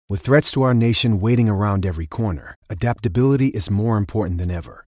With threats to our nation waiting around every corner, adaptability is more important than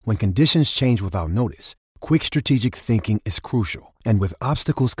ever. When conditions change without notice, quick strategic thinking is crucial. And with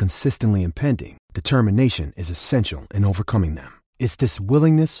obstacles consistently impending, determination is essential in overcoming them. It's this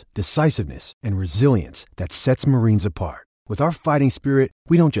willingness, decisiveness, and resilience that sets Marines apart. With our fighting spirit,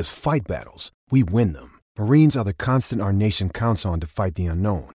 we don't just fight battles, we win them. Marines are the constant our nation counts on to fight the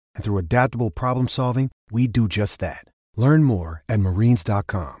unknown. And through adaptable problem solving, we do just that. Learn more at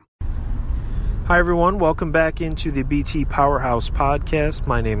marines.com. Hi everyone, welcome back into the BT Powerhouse podcast.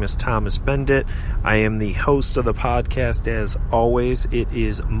 My name is Thomas Bendit. I am the host of the podcast as always. It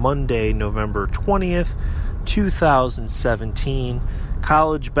is Monday, November 20th, 2017.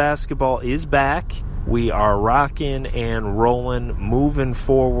 College basketball is back. We are rocking and rolling, moving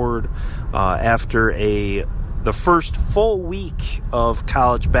forward after the first full week of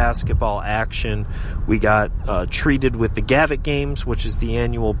college basketball action. We got treated with the Gavitt Games, which is the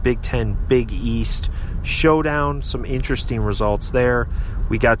annual Big Ten Big East showdown. Some interesting results there.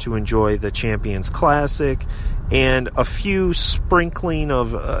 We got to enjoy the Champions Classic and a few sprinkling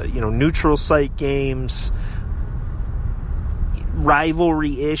of neutral site games,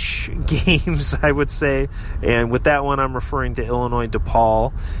 rivalry-ish games, I would say. And with that one, I'm referring to Illinois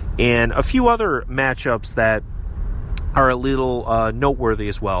DePaul and a few other matchups that are a little noteworthy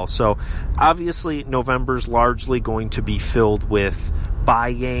as well. So obviously November's largely going to be filled with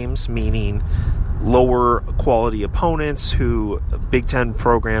bye games, meaning lower quality opponents who Big Ten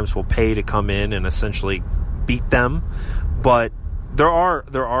programs will pay to come in and essentially beat them. But there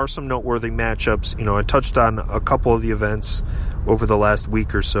are some noteworthy matchups. I touched on a couple of the events over the last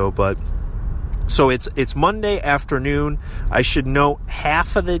week or so, but so it's Monday afternoon. I should note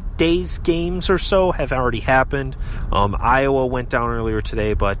half of the day's games or so have already happened. Iowa went down earlier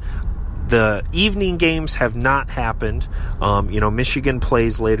today, but the evening games have not happened. Michigan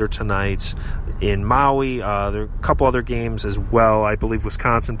plays later tonight in Maui. There are a couple other games as well. I believe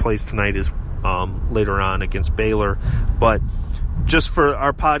Wisconsin plays tonight later on against Baylor. But just for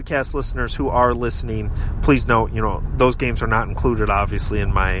our podcast listeners who are listening, please note, those games are not included, obviously,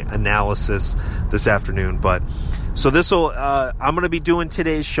 in my analysis this afternoon. But so I'm going to be doing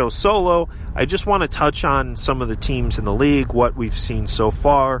today's show solo. I just want to touch on some of the teams in the league, what we've seen so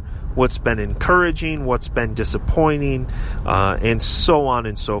far, what's been encouraging, what's been disappointing, and so on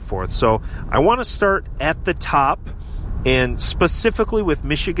and so forth. So I want to start at the top, and specifically with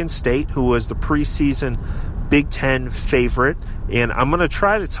Michigan State, who was the preseason Big Ten favorite, and I'm going to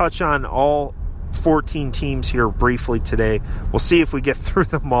try to touch on all 14 teams here briefly today. We'll see if we get through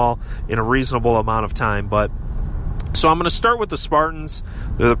them all in a reasonable amount of time, but so I'm going to start with the Spartans.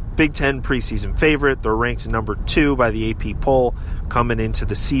 They're the Big Ten preseason favorite. They're ranked number 2 by the AP poll coming into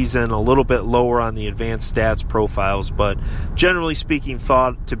the season, a little bit lower on the advanced stats profiles, but generally speaking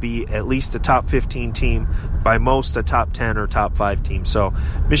thought to be at least a top 15 team, by most a top 10 or top 5 team. So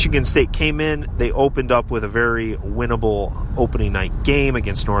Michigan State came in, they opened up with a very winnable opening night game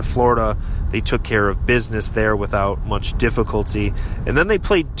against North Florida. They took care of business there without much difficulty. And then they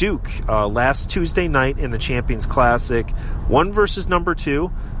played Duke last Tuesday night in the Champions Classic, 1 versus number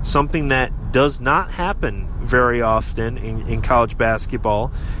 2, something that does not happen very often in college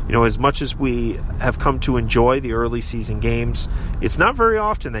basketball. As much as we have come to enjoy the early season games, it's not very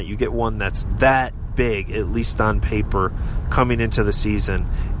often that you get one that's that big, at least on paper, coming into the season.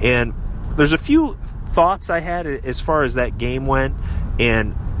 And there's a few thoughts I had as far as that game went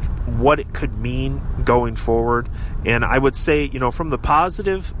and what it could mean going forward. And I would say, from the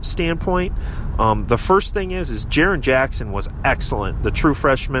positive standpoint, the first thing is Jaren Jackson was excellent. The true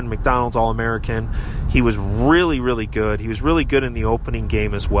freshman, McDonald's All-American. He was really, really good. He was really good in the opening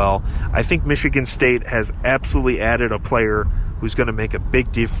game as well. I think Michigan State has absolutely added a player who's going to make a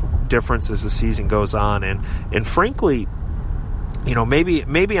big difference as the season goes on. And frankly,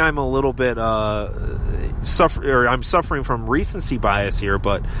 maybe I'm a little bit I'm suffering from recency bias here,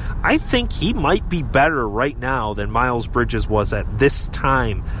 but I think he might be better right now than Miles Bridges was at this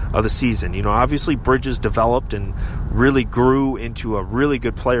time of the season. Obviously Bridges developed and really grew into a really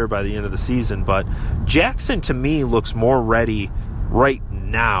good player by the end of the season, but Jackson to me looks more ready right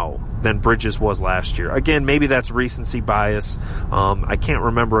now than Bridges was last year. Again, maybe that's recency bias. I can't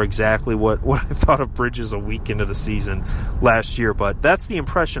remember exactly what I thought of Bridges a week into the season last year, but that's the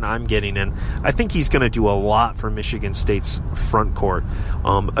impression I'm getting, and I think he's going to do a lot for Michigan State's front court.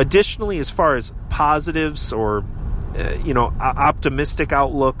 Additionally, as far as positives or optimistic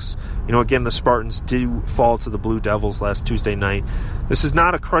outlooks. Again, the Spartans do fall to the Blue Devils last Tuesday night. This is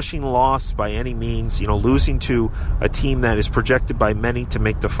not a crushing loss by any means. Losing to a team that is projected by many to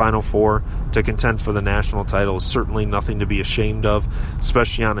make the Final Four to contend for the national title is certainly nothing to be ashamed of,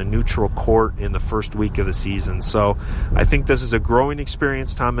 especially on a neutral court in the first week of the season. So I think this is a growing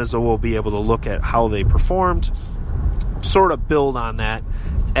experience. Tom Izzo will be able to look at how they performed, sort of build on that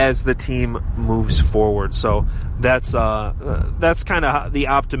as the team moves forward. So that's kind of the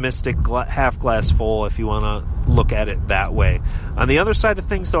optimistic half glass full, if you want to look at it that way. On the other side of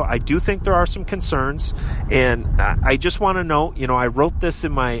things, though, I do think there are some concerns, and I just want to note, I wrote this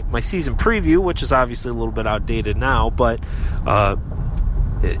in my season preview, which is obviously a little bit outdated now, but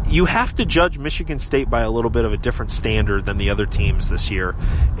you have to judge Michigan State by a little bit of a different standard than the other teams this year,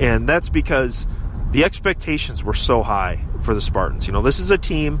 and that's because the expectations were so high for the Spartans. This is a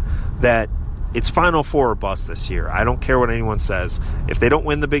team that it's Final Four or bust this year. I don't care what anyone says. If they don't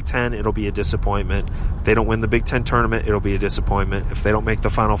win the Big Ten, it'll be a disappointment. If they don't win the Big Ten tournament, it'll be a disappointment. If they don't make the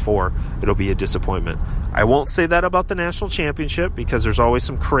Final Four, it'll be a disappointment. I won't say that about the national championship because there's always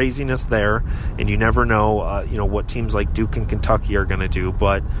some craziness there, and you never know, what teams like Duke and Kentucky are going to do.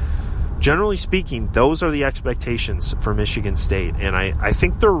 But generally speaking, those are the expectations for Michigan State, and I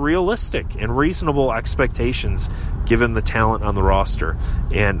think they're realistic and reasonable expectations given the talent on the roster.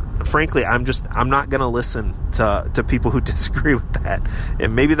 And frankly, I'm not going to listen to people who disagree with that.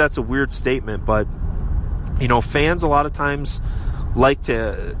 And maybe that's a weird statement, but fans a lot of times like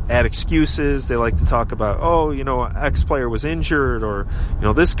to add excuses. They like to talk about, X player was injured, or,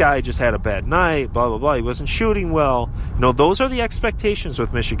 this guy just had a bad night, blah, blah, blah. He wasn't shooting well. Those are the expectations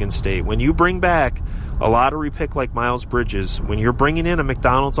with Michigan State. When you bring back a lottery pick like Miles Bridges, when you're bringing in a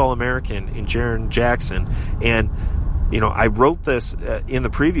McDonald's All-American in Jaren Jackson, and I wrote this in the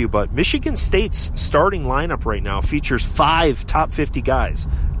preview, but Michigan State's starting lineup right now features 5 top 50 guys.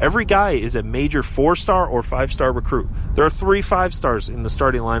 Every guy is a major 4-star or 5-star recruit. There are 3 5-stars in the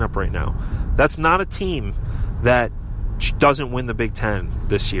starting lineup right now. That's not a team that doesn't win the Big Ten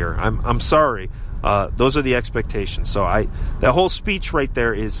this year. I'm sorry. Those are the expectations. So that whole speech right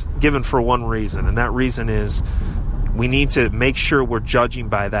there is given for one reason, and that reason is we need to make sure we're judging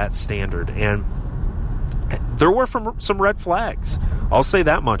by that standard. And there were some red flags. I'll say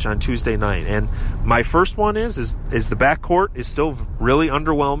that much on Tuesday night. And my first one is the backcourt is still really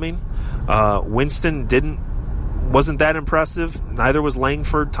underwhelming. Winston wasn't that impressive. Neither was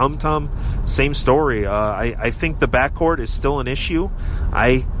Langford. Tum Tum, same story. I think the backcourt is still an issue.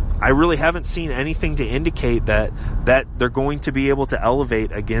 I really haven't seen anything to indicate that they're going to be able to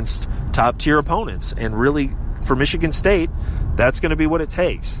elevate against top-tier opponents. And really, for Michigan State, that's going to be what it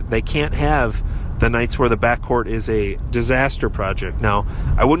takes. They can't have the nights where the backcourt is a disaster project. Now,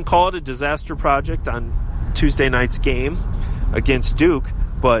 I wouldn't call it a disaster project on Tuesday night's game against Duke,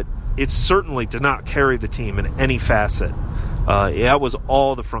 but it certainly did not carry the team in any facet. That was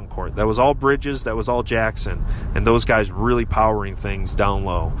all the front court. That was all Bridges. That was all Jackson. And those guys really powering things down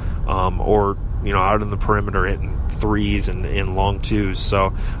low, or out in the perimeter hitting threes and long twos.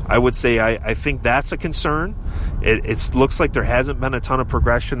 So I would say I think that's a concern. It looks like there hasn't been a ton of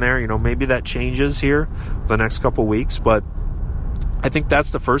progression there. Maybe that changes here the next couple weeks, but I think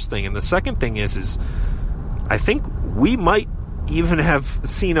that's the first thing. And the second thing is I think we might even have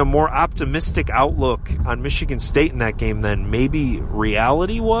seen a more optimistic outlook on Michigan State in that game than maybe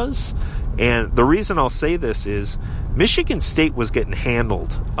reality was. And the reason I'll say this is Michigan State was getting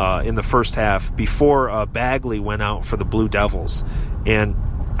handled in the first half before Bagley went out for the Blue Devils. And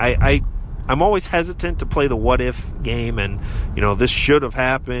I'm always hesitant to play the what-if game and, this should have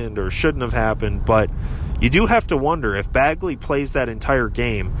happened or shouldn't have happened. But you do have to wonder if Bagley plays that entire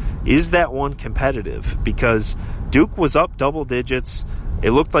game, is that one competitive? Because Duke was up double digits. It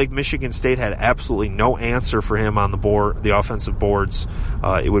looked like Michigan State had absolutely no answer for him on the offensive boards.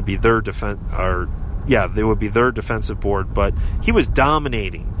 It would be their defensive board, but he was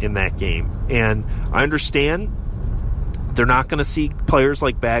dominating in that game. And I understand they're not going to see players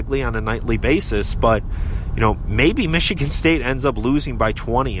like Bagley on a nightly basis, but maybe Michigan State ends up losing by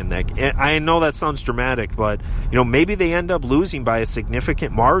 20 in that. I know that sounds dramatic, but maybe they end up losing by a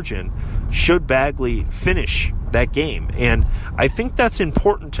significant margin should Bagley finish that game. And I think that's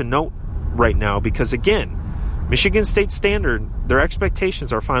important to note right now because, again, Michigan State standard, their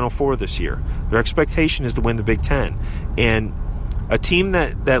expectations are Final Four this year. Their expectation is to win the Big Ten. And a team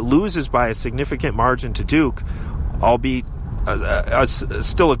that loses by a significant margin to Duke, albeit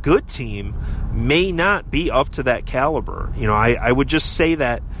still a good team, may not be up to that caliber. I would just say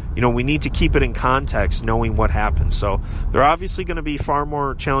that we need to keep it in context, knowing what happened. So there are obviously going to be far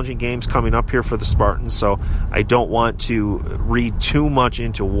more challenging games coming up here for the Spartans, so I don't want to read too much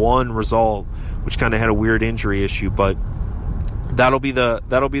into one result, which kind of had a weird injury issue, but that'll be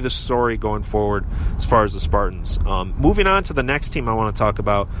the story going forward as far as the Spartans. Moving on to the next team I want to talk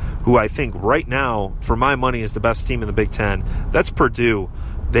about, who I think right now, for my money, is the best team in the Big Ten. That's Purdue.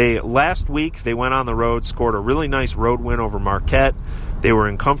 Last week, they went on the road, scored a really nice road win over Marquette. They were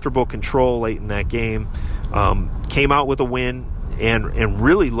in comfortable control late in that game, came out with a win, and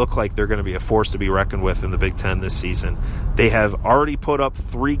really look like they're going to be a force to be reckoned with in the Big Ten this season. They have already put up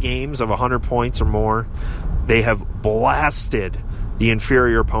 3 games of 100 points or more. They have blasted the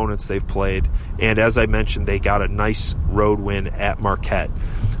inferior opponents they've played, and as I mentioned, they got a nice road win at Marquette.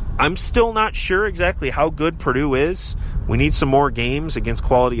 I'm still not sure exactly how good Purdue is. We need some more games against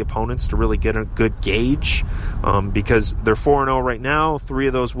quality opponents to really get a good gauge, because they're 4-0 right now. 3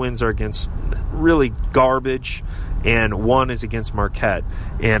 of those wins are against really garbage, and 1 is against Marquette.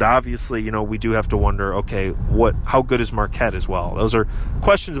 And obviously, we do have to wonder, okay, how good is Marquette as well? Those are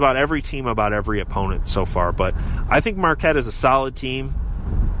questions about every team, about every opponent so far. But I think Marquette is a solid team.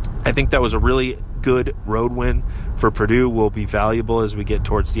 I think that was a really good road win for Purdue, will be valuable as we get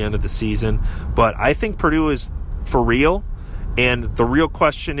towards the end of the season. But I think Purdue is for real, and the real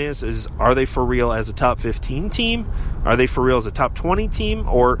question is are they for real as a top 15 team? Are they for real as a top 20 team?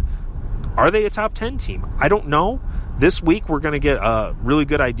 Or are they a top 10 team? I don't know. This week we're going to get a really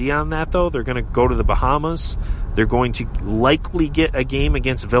good idea on that, though. They're going to go to the Bahamas. They're going to likely get a game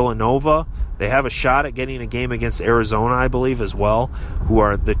against Villanova. They have a shot at getting a game against Arizona, I believe, as well, who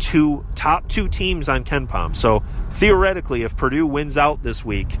are the top two teams on KenPom. So theoretically, if Purdue wins out this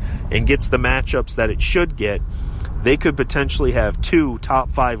week and gets the matchups that it should get, they could potentially have 2 top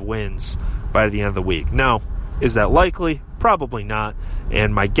 5 wins by the end of the week. Now, is that likely? Probably not.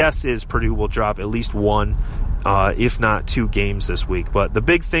 And my guess is Purdue will drop at least 1, if not 2 games this week. But the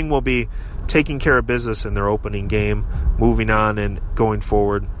big thing will be taking care of business in their opening game, moving on and going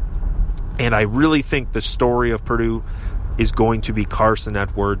forward. And I really think the story of Purdue is going to be Carson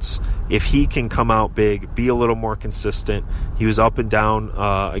Edwards. If he can come out big, be a little more consistent. He was up and down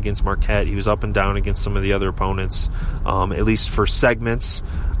against Marquette. He was up and down against some of the other opponents, at least for segments.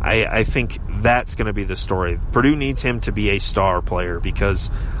 I think that's going to be the story. Purdue needs him to be a star player, because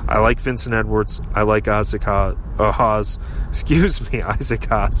I like Vincent Edwards. I like Isaac Haas. Isaac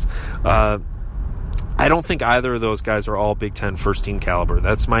Haas. I don't think either of those guys are all Big Ten first-team caliber.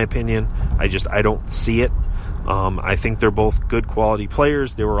 That's my opinion. I don't see it. I think they're both good quality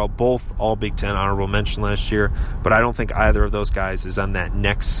players. They were both all Big Ten honorable mention last year, but I don't think either of those guys is on that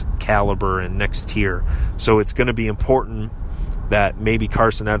next caliber and next tier. So it's going to be important that maybe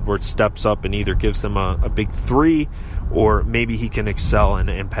Carson Edwards steps up and either gives them a big 3, or maybe he can excel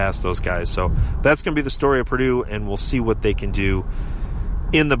and pass those guys. So that's going to be the story of Purdue, and we'll see what they can do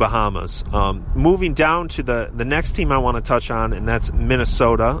in the Bahamas. Moving down to the next team I want to touch on, and that's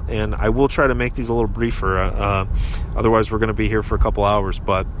Minnesota. And I will try to make these a little briefer. Otherwise, we're going to be here for a couple hours.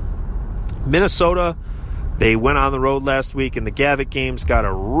 But Minnesota, they went on the road last week in the Gavitt Games, got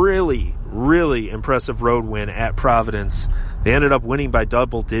a really, really impressive road win at Providence. They ended up winning by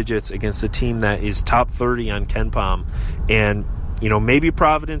double digits against a team that is top 30 on KenPom. And, maybe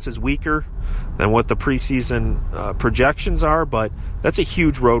Providence is weaker than what the preseason projections are, but that's a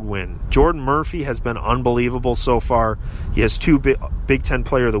huge road win. Jordan Murphy has been unbelievable so far. He has 2 Big Ten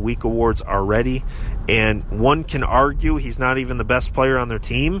Player of the Week awards already, and one can argue he's not even the best player on their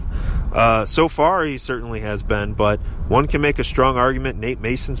team. So far, he certainly has been, but one can make a strong argument Nate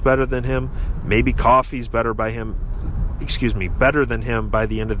Mason's better than him. Maybe Coffey's better than him by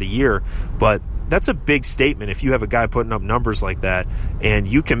the end of the year, but that's a big statement if you have a guy putting up numbers like that, and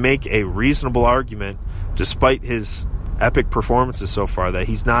you can make a reasonable argument, despite his epic performances so far, that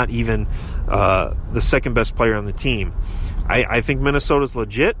he's not even the second best player on the team. I think Minnesota's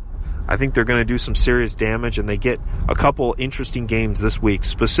legit. I think they're going to do some serious damage, and they get a couple interesting games this week.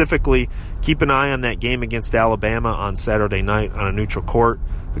 Specifically, keep an eye on that game against Alabama on Saturday night on a neutral court.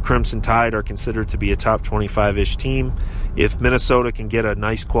 The Crimson Tide are considered to be a top 25-ish team. If Minnesota can get a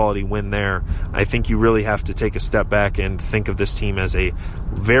nice quality win there, I think you really have to take a step back and think of this team as a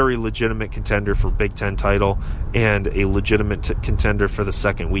very legitimate contender for Big Ten title and a legitimate contender for the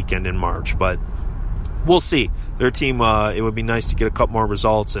second weekend in March. But we'll see. Their team, it would be nice to get a couple more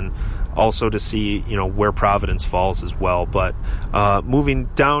results and also to see, where Providence falls as well. But moving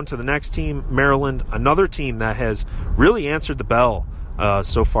down to the next team, Maryland, another team that has really answered the bell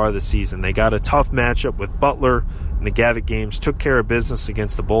so far this season. They got a tough matchup with Butler in the Gavitt games, took care of business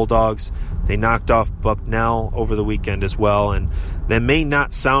against the Bulldogs. They knocked off Bucknell over the weekend as well, and that may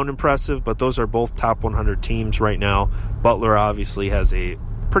not sound impressive, but those are both top 100 teams right now. Butler obviously has a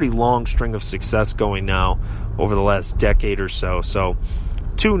pretty long string of success going now over the last decade or so. So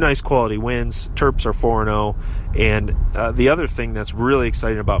 2 nice quality wins. Terps are 4-0. And the other thing that's really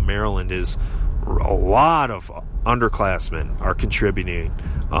exciting about Maryland is a lot of underclassmen are contributing.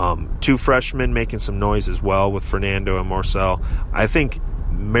 2 freshmen making some noise as well with Fernando and Marcel. I think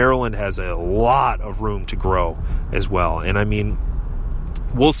Maryland has a lot of room to grow as well. And I mean,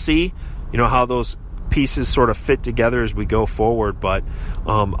 we'll see, how those pieces sort of fit together as we go forward. But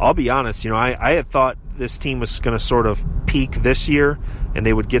I'll be honest, I had thought this team was going to sort of peak this year and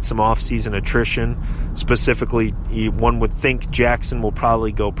they would get some off-season attrition. Specifically, one would think Jackson will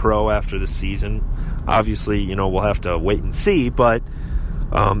probably go pro after the season. Obviously, we'll have to wait and see, but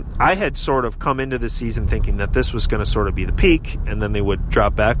I had sort of come into the season thinking that this was going to sort of be the peak and then they would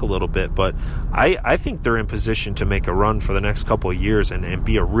drop back a little bit. But I think they're in position to make a run for the next couple of years and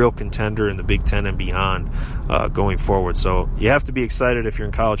be a real contender in the Big Ten and beyond going forward. So you have to be excited if you're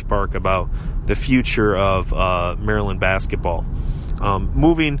in College Park about the future of Maryland basketball.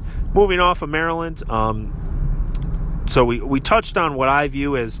 Moving off of Maryland, so we touched on what I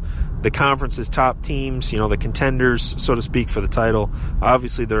view as the conference's top teams, the contenders, so to speak, for the title.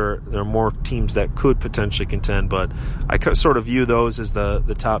 Obviously, there are more teams that could potentially contend, but I sort of view those as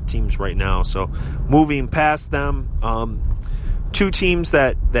the top teams right now. So moving past them, 2 teams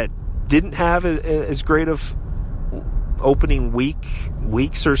that didn't have as great of opening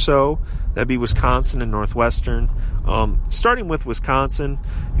weeks or so, that'd be Wisconsin and Northwestern. Starting with Wisconsin,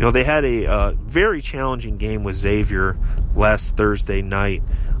 they had a very challenging game with Xavier last Thursday night.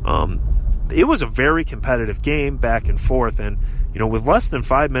 It was a very competitive game, back and forth, and with less than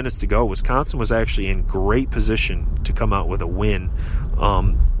 5 minutes to go, Wisconsin was actually in great position to come out with a win.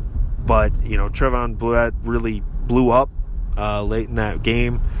 But Trevon Bluet really blew up late in that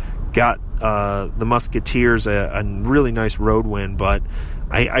game, got the Musketeers a really nice road win. But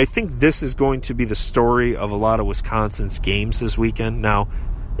I think this is going to be the story of a lot of Wisconsin's games this weekend. Now,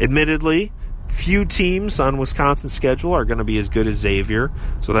 admittedly, few teams on Wisconsin's schedule are going to be as good as Xavier,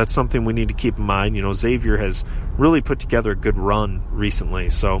 so that's something we need to keep in mind. Xavier has really put together a good run recently,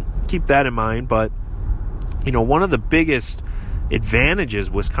 so keep that in mind. But, one of the biggest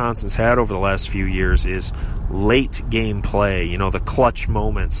advantages Wisconsin's had over the last few years is late game play, the clutch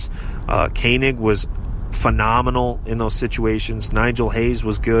moments. Koenig was phenomenal in those situations. Nigel Hayes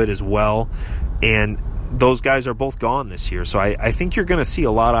was good as well, and those guys are both gone this year. So I think you're going to see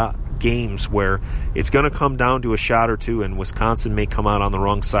a lot of games where it's going to come down to a shot or two, and Wisconsin may come out on the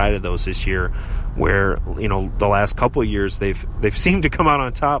wrong side of those this year, where the last couple of years they've seemed to come out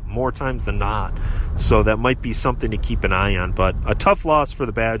on top more times than not. So that might be something to keep an eye on. But a tough loss for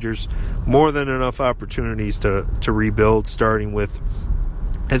the Badgers, more than enough opportunities to rebuild, starting with,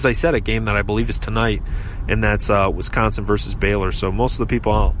 as I said, a game that I believe is tonight, and that's Wisconsin versus Baylor. So most of the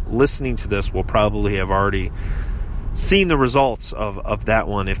people listening to this will probably have already seen the results of that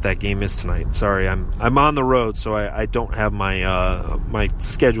one if that game is tonight. Sorry, I'm on the road, so I don't have my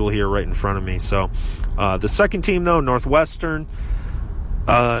schedule here right in front of me. So the second team, though, Northwestern,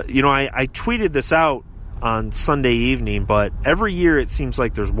 I tweeted this out on Sunday evening, but every year it seems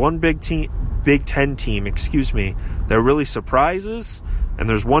like there's one Big Ten team, that really surprises, and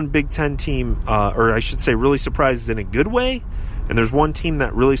there's one Big Ten team, or I should say really surprises in a good way, and there's one team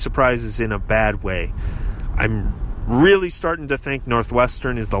that really surprises in a bad way. I'm really starting to think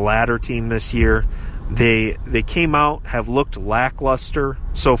Northwestern is the latter team this year. They came out, have looked lackluster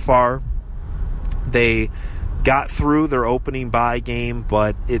so far. They got through their opening bye game,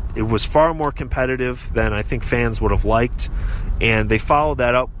 but it was far more competitive than I think fans would have liked. And they followed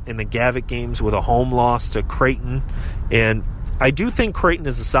that up in the Gavitt games with a home loss to Creighton. And I do think Creighton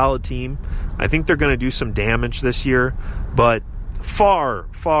is a solid team. I think they're going to do some damage this year, but far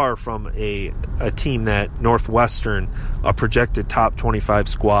from a team that Northwestern, a projected top 25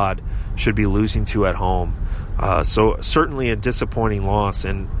 squad, should be losing to at home. So certainly a disappointing loss.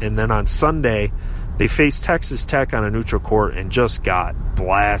 And then on Sunday, they faced Texas Tech on a neutral court and just got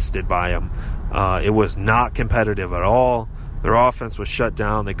blasted by them. It was not competitive at all. Their offense was shut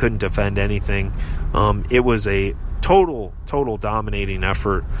down. They couldn't defend anything. It was a total dominating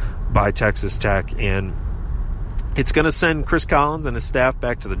effort by Texas Tech, and it's going to send Chris Collins and his staff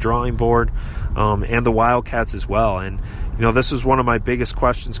back to the drawing board, and the Wildcats as well. And, this was one of my biggest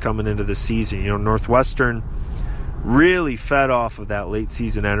questions coming into the season. Northwestern really fed off of that late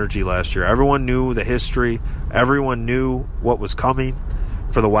season energy last year. Everyone knew the history. Everyone knew what was coming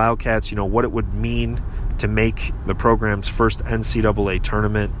for the Wildcats, what it would mean to make the program's first NCAA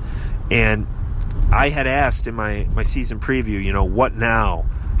tournament. And I had asked in my season preview, what now?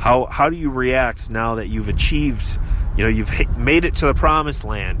 How do you react now that you've achieved, you've made it to the promised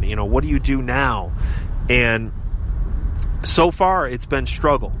land? What do you do now? And so far, it's been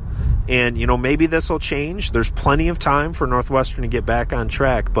struggle. And, maybe this will change. There's plenty of time for Northwestern to get back on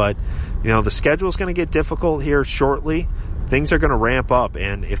track. But, the schedule is going to get difficult here shortly. Things are going to ramp up.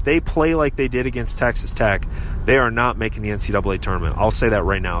 And if they play like they did against Texas Tech, they are not making the NCAA tournament. I'll say that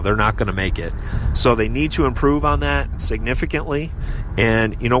right now. They're not going to make it. So they need to improve on that significantly.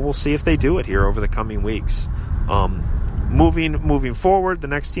 And, we'll see if they do it here over the coming weeks. Moving forward, the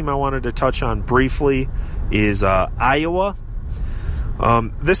next team I wanted to touch on briefly is Iowa.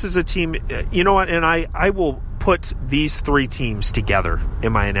 This is a team, and I will put these three teams together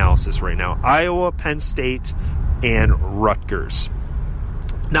in my analysis right now. Iowa, Penn State, and Rutgers.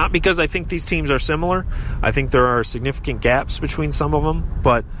 Not because I think these teams are similar. I think there are significant gaps between some of them,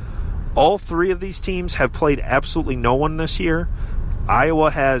 but all three of these teams have played absolutely no one this year. Iowa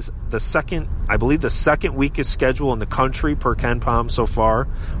has the second weakest schedule in the country per KenPom so far.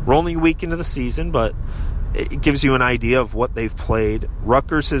 We're only a week into the season, but it gives you an idea of what they've played.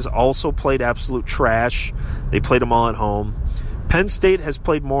 Rutgers has also played absolute trash. They played them all at home. Penn State has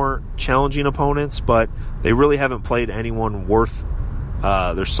played more challenging opponents, but they really haven't played anyone worth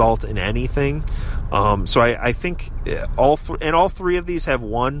their salt in anything. So I think all three of these have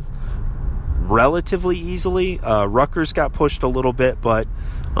won relatively easily. Rutgers got pushed a little bit, but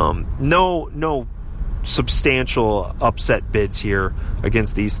no substantial upset bids here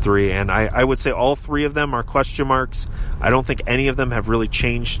against these three, and I would say all three of them are question marks. I don't think any of them have really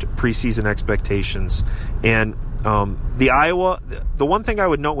changed preseason expectations. And the one thing I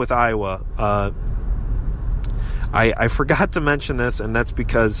would note with Iowa, I forgot to mention this, and that's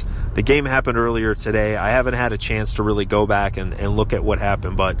because the game happened earlier today. I haven't had a chance to really go back and look at what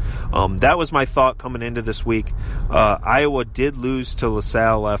happened, but that was my thought coming into this week. Iowa did lose to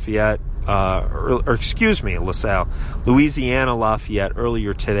Louisiana Lafayette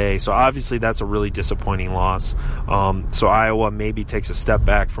earlier today. So obviously that's a really disappointing loss. So Iowa maybe takes a step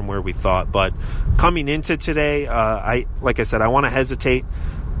back from where we thought. But coming into today, I want to hesitate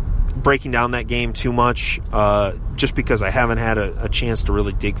breaking down that game too much, just because I haven't had a chance to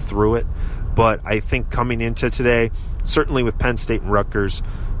really dig through it. But I think coming into today, certainly with Penn State and Rutgers,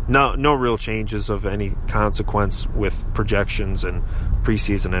 no real changes of any consequence with projections and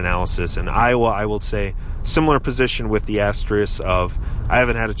preseason analysis. And Iowa, I will say, similar position with the asterisk of I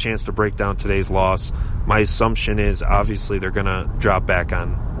haven't had a chance to break down today's loss. My assumption is obviously they're going to drop back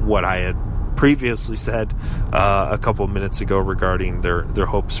on what I had previously said a couple of minutes ago regarding their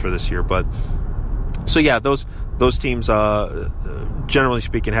hopes for this year. But so yeah, those teams, generally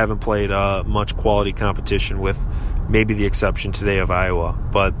speaking, haven't played much quality competition, with maybe the exception today of Iowa.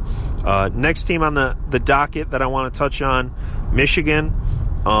 But next team on the docket that I want to touch on, Michigan,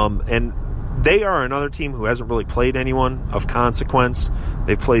 and they are another team who hasn't really played anyone of consequence.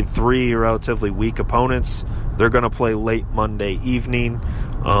 They've played three relatively weak opponents. They're going to play late Monday evening.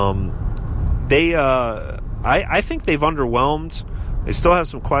 I think they've underwhelmed. They still have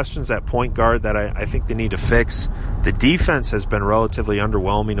some questions at point guard that I think they need to fix. The defense has been relatively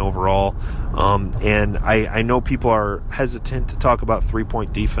underwhelming overall. And I know people are hesitant to talk about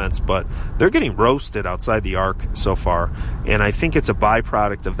three-point defense, but they're getting roasted outside the arc so far. And I think it's a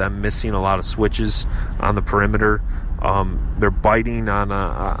byproduct of them missing a lot of switches on the perimeter. They're biting on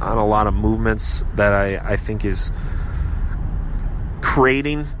a lot of movements that I think is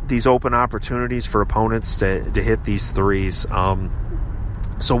creating these open opportunities for opponents to hit these threes.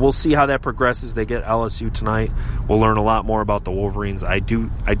 So we'll see how that progresses. They get LSU tonight. We'll learn a lot more about the Wolverines. I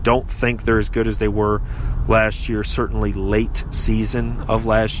don't think they're as good as they were last year, certainly late season of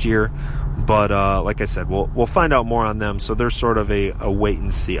last year. But like I said, we'll find out more on them. So they're sort of a wait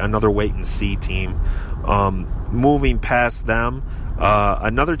and see, another wait and see team. Moving past them,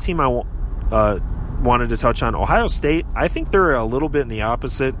 another team I wanted to touch on, Ohio State. I think they're a little bit in the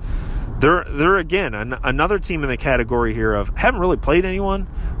opposite. They're again another team in the category here of haven't really played anyone,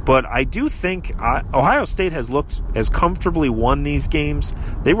 but I do think Ohio State has comfortably won these games.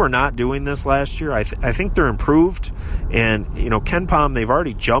 They were not doing this last year. I think they're improved, and KenPom, they've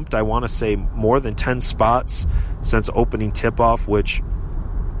already jumped, I want to say, more than 10 spots since opening tip-off, which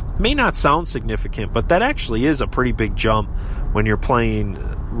may not sound significant, but that actually is a pretty big jump when you're playing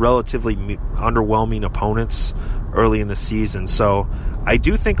relatively underwhelming opponents early in the season. So I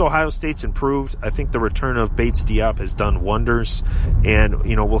do think Ohio State's improved. I think the return of Bates Diop has done wonders, and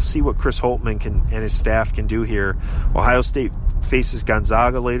we'll see what Chris Holtmann and his staff can do here. Ohio State faces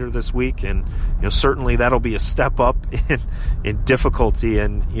Gonzaga later this week, and certainly that'll be a step up in difficulty.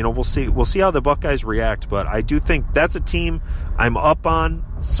 And we'll see how the Buckeyes react. But I do think that's a team I'm up on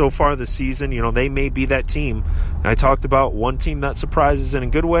so far this season. They may be that team. I talked about one team that surprises in a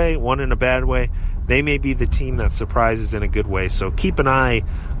good way, one in a bad way. They may be the team that surprises in a good way. So keep an eye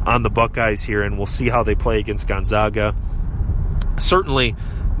on the Buckeyes here, and we'll see how they play against Gonzaga. Certainly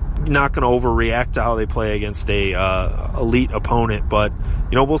not going to overreact to how they play against a elite opponent, but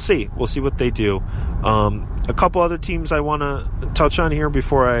we'll see what they do. A couple other teams I want to touch on here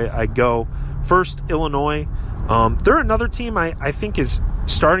before I go. First, Illinois. They're another team I think is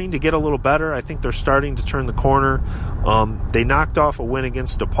starting to get a little better. I think they're starting to turn the corner. They knocked off a win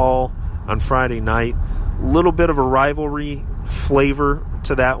against DePaul on Friday night. A little bit of a rivalry flavor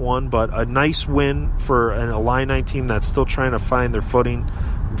to that one, but a nice win for an Illini team that's still trying to find their footing.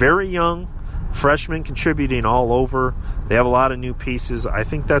 Very young, freshmen contributing all over. They have a lot of new pieces. I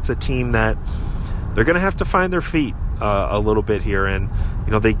think that's a team that they're going to have to find their feet a little bit here. And,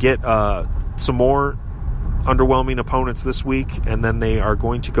 they get some more underwhelming opponents this week, and then they are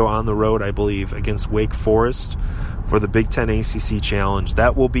going to go on the road, I believe, against Wake Forest for the Big Ten ACC Challenge.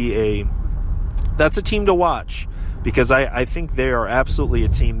 That's a team to watch, because I think they are absolutely a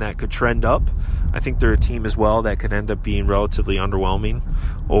team that could trend up. I think they're a team as well that could end up being relatively underwhelming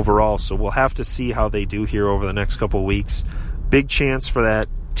overall. So we'll have to see how they do here over the next couple of weeks. Big chance for that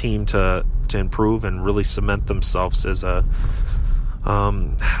team to improve and really cement themselves as an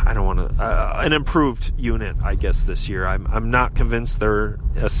improved unit, I guess, this year. I'm not convinced they're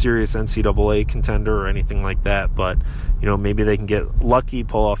a serious NCAA contender or anything like that, but maybe they can get lucky,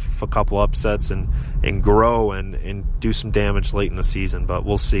 pull off a couple upsets, and grow and do some damage late in the season. But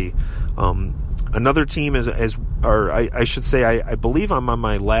we'll see. Another team I should say, I believe I'm on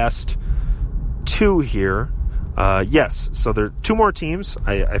my last two here. Yes, so there are two more teams.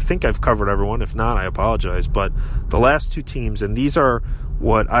 I think I've covered everyone. If not, I apologize. But the last two teams, and these are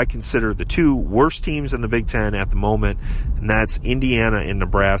what I consider the two worst teams in the Big Ten at the moment, and that's Indiana and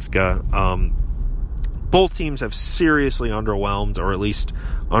Nebraska. Both teams have seriously underwhelmed, or at least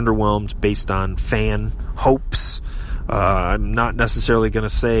underwhelmed based on fan hopes. I'm not necessarily going to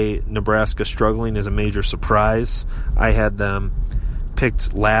say Nebraska struggling is a major surprise. I had them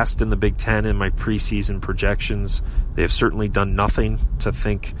picked last in the Big Ten in my preseason projections. They have certainly done nothing to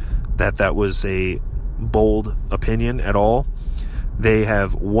think that was a bold opinion at all. They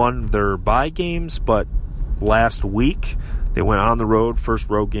have won their bye games, but last week they went on the road, first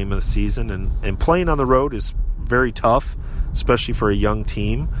road game of the season, and playing on the road is very tough, especially for a young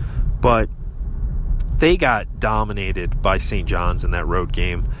team. But they got dominated by St. John's in that road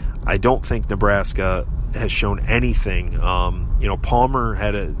game. I don't think Nebraska has shown anything. Palmer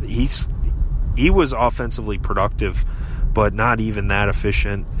he was offensively productive, but not even that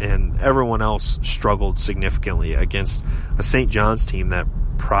efficient, and everyone else struggled significantly against a St. John's team that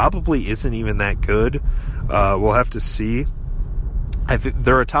probably isn't even that good. We'll have to see. I think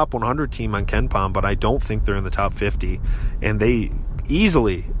they're a top 100 team on KenPom, but I don't think they're in the top 50, and they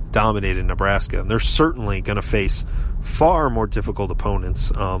easily dominated Nebraska, and they're certainly going to face far more difficult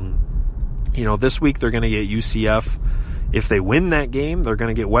opponents. This week they're going to get UCF. If they win that game, they're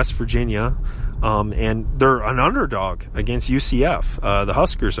going to get West Virginia, and they're an underdog against UCF. The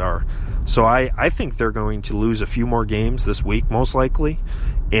Huskers are. So I think they're going to lose a few more games this week, most likely.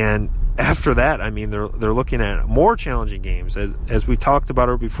 And after that, they're looking at more challenging games. As we talked about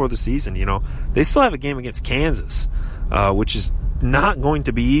it before the season, they still have a game against Kansas, which is not going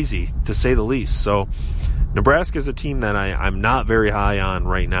to be easy, to say the least. So Nebraska is a team that I'm not very high on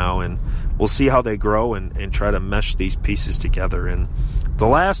right now, and we'll see how they grow and try to mesh these pieces together. And the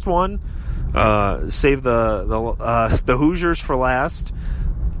last one, save the Hoosiers for last.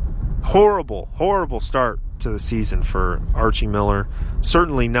 Horrible start to the season for Archie Miller.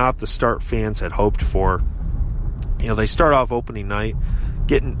 Certainly not the start fans had hoped for. They start off opening night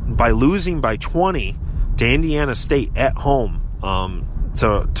by losing by 20 to Indiana State at home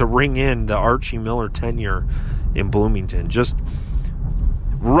to ring in the Archie Miller tenure in Bloomington. Just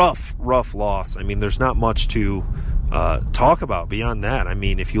rough loss. There's not much to talk about beyond that.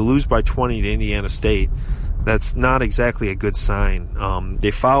 If you lose by 20 to Indiana State, that's not exactly a good sign.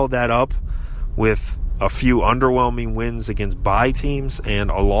 They followed that up with a few underwhelming wins against bye teams and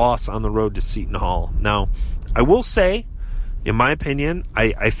a loss on the road to Seton Hall. Now, I will say, in my opinion,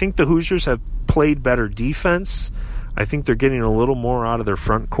 I think the Hoosiers have played better defense. I think they're getting a little more out of their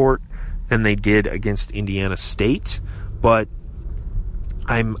front court than they did against Indiana State, but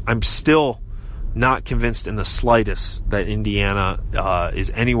I'm still not convinced in the slightest that Indiana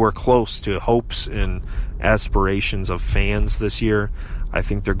is anywhere close to hopes and aspirations of fans this year. I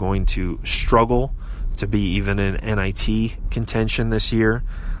think they're going to struggle to be even in NIT contention this year.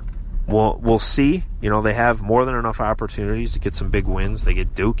 We'll see. They have more than enough opportunities to get some big wins. They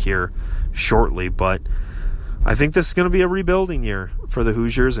get Duke here shortly, but I think this is going to be a rebuilding year for the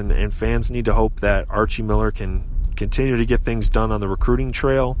Hoosiers, and fans need to hope that Archie Miller can continue to get things done on the recruiting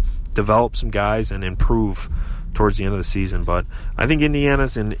trail, develop some guys, and improve towards the end of the season. But I think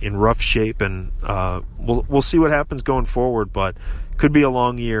Indiana's in rough shape, and we'll see what happens going forward, but could be a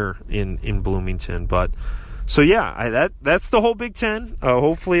long year in Bloomington. But so yeah, that's the whole Big Ten.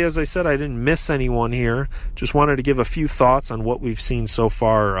 Hopefully, as I said, I didn't miss anyone here. Just wanted to give a few thoughts on what we've seen so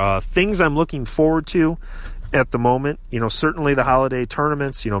far. Things I'm looking forward to at the moment, certainly the holiday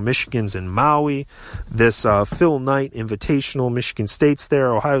tournaments, Michigan's in Maui, this Phil Knight Invitational, Michigan State's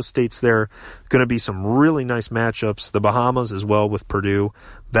there, Ohio State's there, going to be some really nice matchups, the Bahamas as well with Purdue.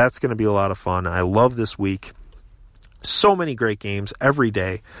 That's going to be a lot of fun. I love this week. So many great games every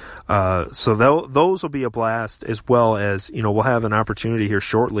day. So those will be a blast, as well as, we'll have an opportunity here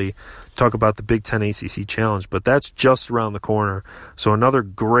shortly to talk about the Big Ten ACC Challenge, but that's just around the corner. So another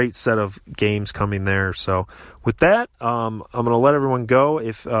great set of games coming there. So with that, I'm going to let everyone go.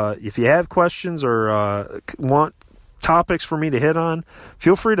 If you have questions or want topics for me to hit on,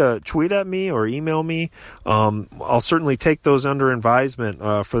 feel free to tweet at me or email me. I'll certainly take those under advisement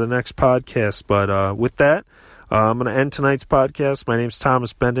for the next podcast. But with that, I'm going to end tonight's podcast. My name's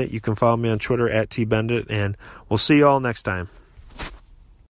Thomas Bendit. You can follow me on Twitter @TBendit, and we'll see you all next time.